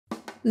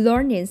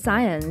Learning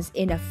science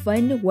in a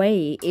fun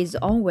way is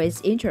always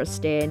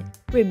interesting.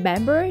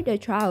 Remember the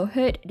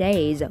childhood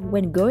days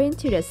when going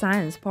to the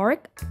science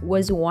park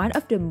was one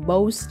of the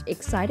most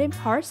exciting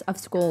parts of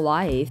school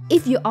life.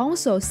 If you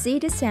also see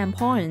the same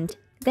point,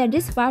 then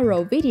this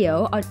viral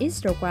video on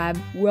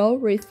Instagram will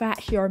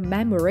refresh your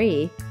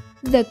memory.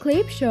 The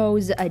clip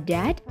shows a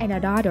dad and a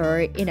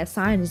daughter in a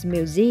science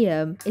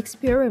museum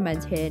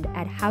experimenting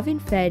and having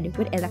fun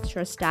with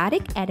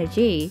electrostatic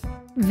energy.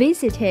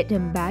 Visited the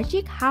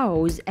magic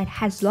house and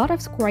has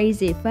lots of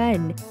crazy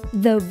fun.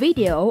 The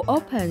video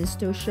opens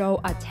to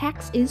show a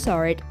text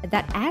insert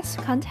that adds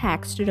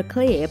context to the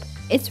clip.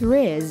 It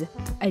reads,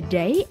 "A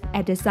day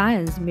at the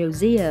science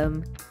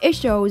museum." It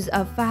shows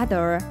a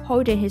father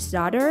holding his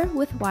daughter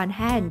with one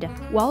hand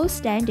while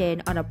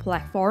standing on a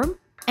platform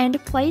and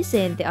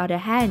placing the other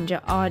hand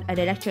on an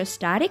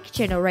electrostatic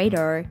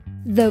generator.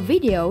 The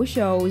video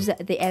shows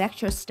the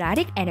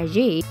electrostatic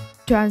energy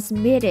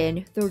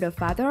transmitting through the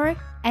father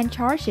and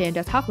charging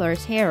the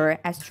toddler's hair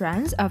as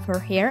strands of her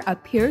hair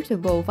appear to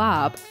move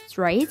up,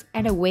 straight,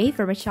 and away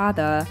from each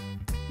other.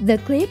 The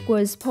clip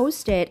was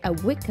posted a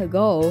week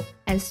ago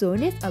and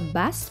soon it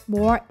amassed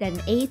more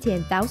than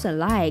 18,000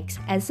 likes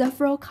and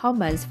several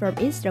comments from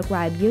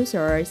Instagram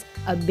users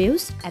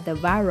amused at the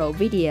viral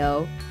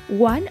video.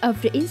 One of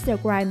the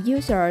Instagram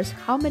users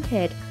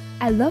commented,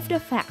 "I love the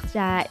fact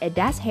that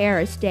dad's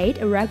hair stayed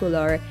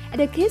irregular and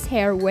the kid's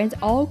hair went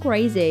all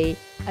crazy."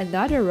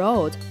 Another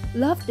wrote,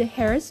 "Love the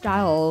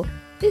hairstyle.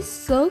 It's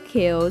so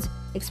cute,"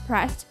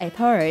 expressed a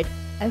third.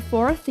 A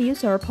fourth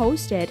user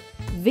posted,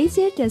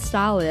 "Visit the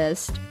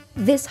stylist."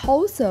 This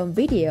wholesome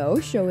video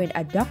showing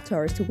a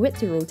doctor's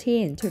wit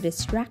routine to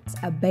distract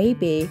a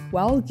baby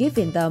while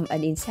giving them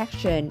an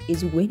injection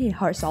is winning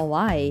hearts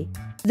online.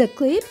 The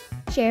clip,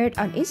 shared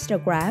on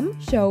Instagram,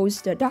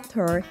 shows the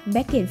doctor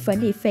making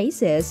funny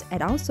faces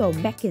and also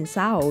making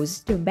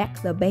sounds to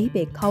make the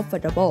baby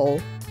comfortable.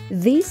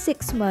 These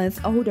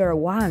 6-month-older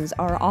ones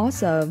are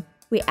awesome.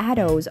 We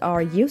adults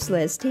are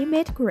useless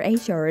timid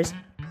creatures.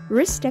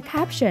 Reads the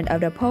caption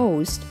of the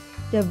post.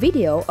 The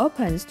video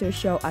opens to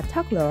show a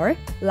toddler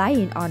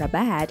lying on a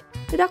bed.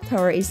 The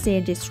doctor is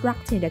seen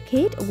distracting the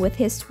kid with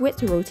his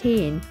sweet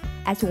routine.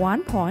 At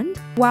one point,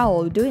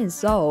 while doing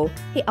so,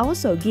 he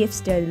also gives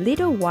the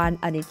little one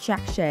an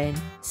injection.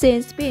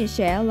 Since being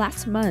shared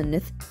last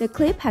month, the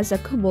clip has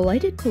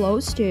accumulated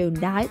close to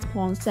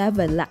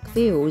 9.7 lakh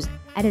views,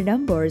 and the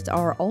numbers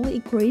are only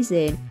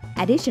increasing.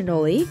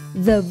 Additionally,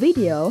 the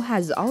video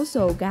has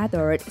also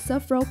gathered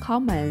several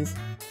comments.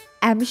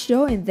 "I'm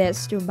showing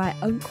this to my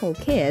uncle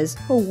kids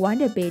who want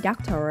to be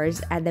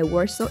doctors and they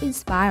were so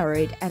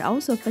inspired and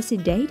also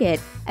fascinated,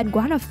 and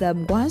one of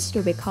them wants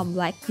to become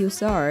like you,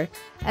 sir.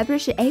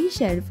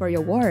 Appreciation for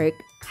your work.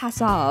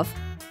 Hats off,"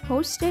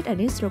 posted an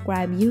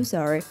Instagram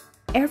user.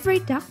 "Every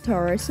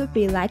doctor should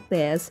be like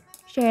this,"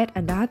 shared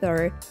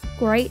another.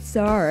 "Great,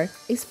 sir,"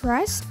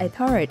 expressed a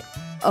third.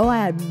 "Oh,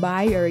 I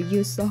admire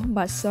you so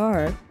much,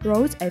 sir,"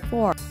 wrote a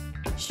fourth.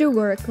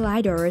 Sugar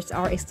gliders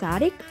are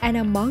exotic and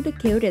among the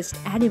cutest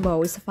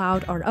animals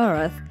found on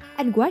Earth,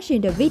 and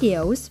watching the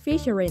videos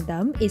featuring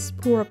them is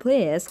pure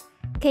bliss.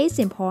 Case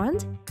in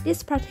point,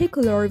 this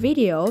particular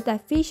video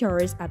that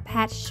features a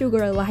pet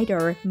sugar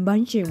glider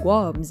munching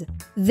worms.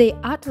 The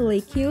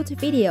utterly cute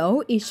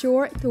video is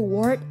sure to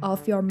ward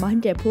off your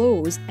Monday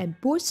blues and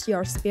boost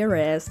your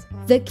spirits.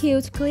 The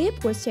cute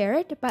clip was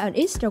shared by an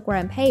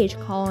Instagram page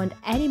called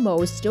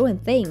Animals Doing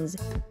Things.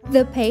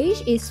 The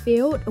page is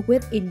filled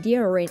with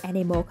endearing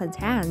animal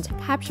content,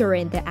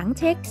 capturing the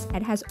antics,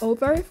 and has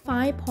over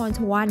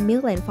 5.1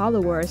 million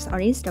followers on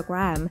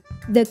Instagram.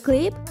 The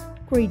clip,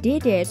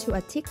 credited to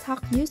a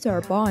TikTok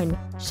user born,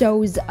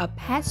 shows a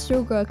pet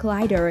sugar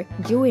glider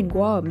chewing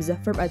worms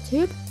from a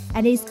tube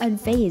and is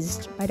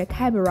unfazed by the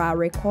camera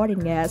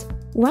recording it.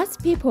 What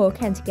people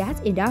can't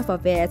get enough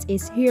of it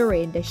is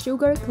hearing the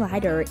sugar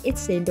glider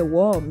eating the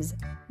worms.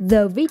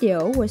 The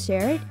video was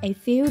shared a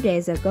few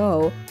days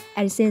ago,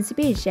 and since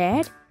being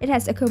shared, it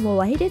has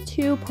accumulated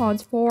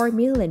 2.4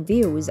 million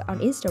views on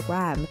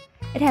Instagram.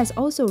 It has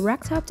also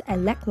racked up a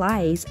lakh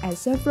likes and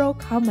several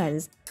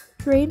comments.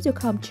 Dream to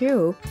come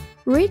true.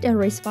 Read a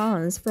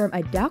response from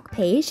a dog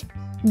page.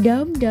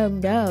 "Dum dum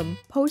dum,"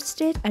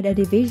 posted an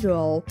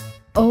individual.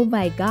 "Oh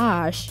my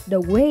gosh, the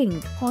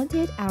wing,"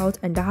 pointed out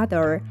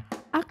another.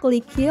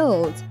 "Ugly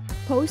killed,"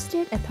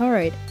 posted a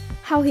third.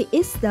 "How he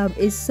eats them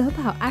is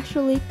somehow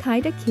actually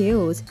kinda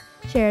cute,"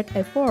 shared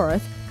a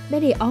fourth.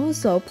 Many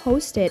also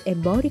posted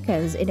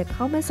emoticons in the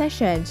comment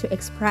section to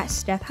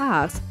express their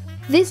thoughts.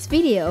 This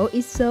video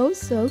is so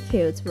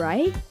cute,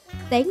 right?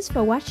 Thanks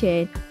for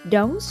watching.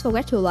 Don't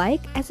forget to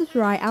like and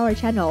subscribe our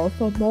channel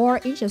for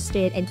more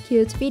interesting and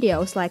cute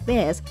videos like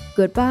this.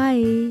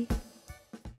 Goodbye!